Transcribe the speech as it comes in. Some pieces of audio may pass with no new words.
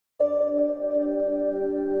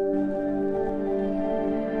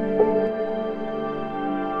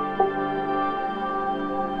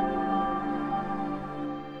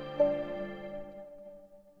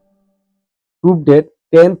Prove that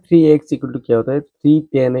tan3x equal to क्या होता है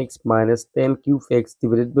 3tan x minus tan cube x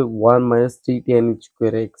divided by 1 minus 3tan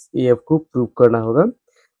square x। ये आपको prove करना होगा।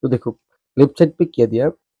 तो देखो लेफ्ट साइड पे क्या दिया,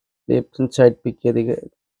 लेफ्ट हैंड साइड पे क्या देगा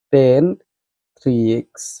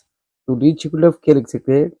tan3x। तो रीच इक्वल ऑफ क्या लिख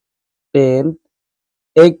सकते हैं tan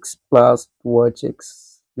x प्लस 2x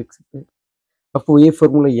लिख सकते हैं। आपको ये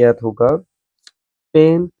फॉर्मूला याद होगा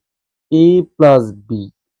tan a प्लस b।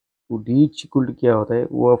 तो रीच इक्वल टू क्या होता है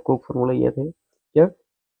वो आपको फॉर्मूला याद है क्या,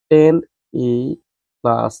 tan a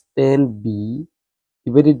plus tan b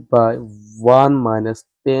divided by 1 minus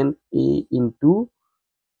tan a into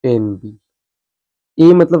tan b।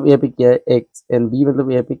 a मतलब यहाँ पे क्या है x एंड b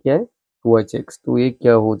मतलब यहाँ पे क्या है 2h। तो ये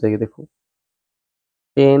क्या हो जाएगा देखो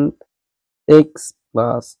tan x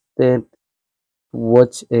plus tan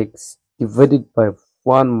 2h divided by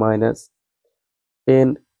 1 minus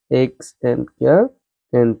tan x and क्या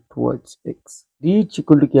tan 2h। Reach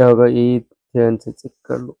equal to क्या होगा ये ध्यान से चेक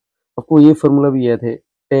कर लो। आपको ये फॉर्मूला भी याद है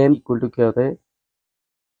tan इक्वल टू क्या होता है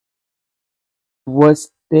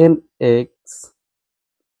 2tan x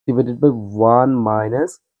divided by 1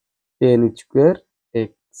 minus tan square x।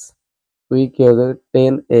 तो ये क्या हो जाएगा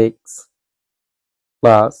tan x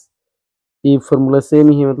प्लस ये फॉर्मूला सेम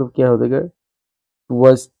ही है मतलब क्या हो जाएगा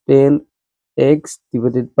 2tan x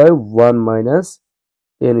divided by 1 minus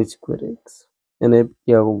tan square x यानी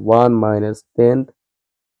क्या होगा 1 माइनस tan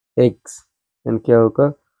x एंड क्या होगा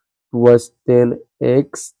 2tan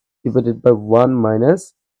x divided by 1 minus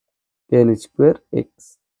tan square x।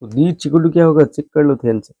 Reach equal to क्या होगा चेक कर लो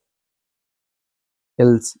ध्यान से।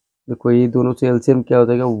 एल्स देखो ये दोनों से एलसीएम क्या हो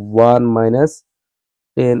जाएगा 1 माइनस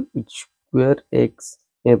tan स्क्वायर x।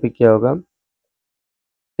 यहाँ पे क्या होगा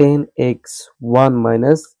tan x 1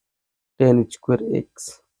 minus tan square x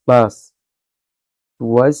plus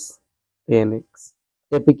 2tan x।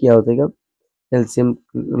 यहाँ पे क्या हो जाएगा एलसीएम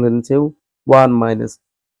लेने से 1 माइनस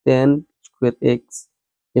tan स्क्वायर x।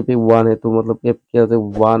 यहाँ पे 1 है तो मतलब यहाँ पे क्या हो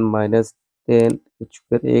जाएगा 1 minus tan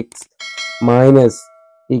square x minus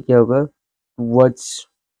ये क्या होगा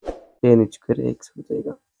 2tan स्क्वायर x हो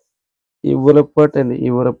जाएगा। ये वाला पार्ट एंड ये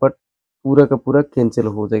वाला पार्ट पूरा का पूरा कैंसिल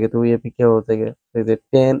हो जाएगा। तो ये पे क्या हो जाएगा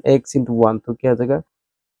tan x इंटू 1 तो क्या हो जाएगा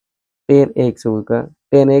tan x होगा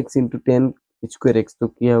tan x into tan square x तो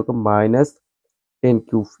क्या होगा माइनस tan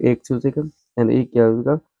क्यूब x हो जाएगा एंड ये क्या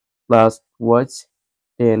होगा plus watch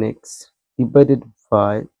tan x divided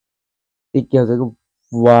by ये क्या हो जाएगा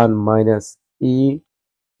 1 माइनस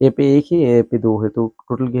ये पे एक है ये पे दो है तो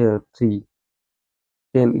टोटल क्या है 3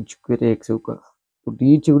 tan स्क्वायर x होगा। तो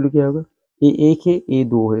डी इक्वल क्या होगा ये एक है ये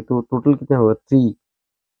दो है तो टोटल कितना होगा 3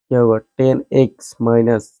 क्या होगा tan x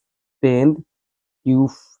minus tan cube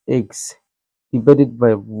x divided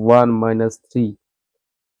by 1 minus 3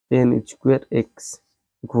 tan square x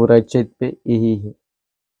को राइट साइड पे यही है।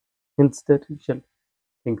 Hence that we shall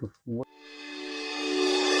think of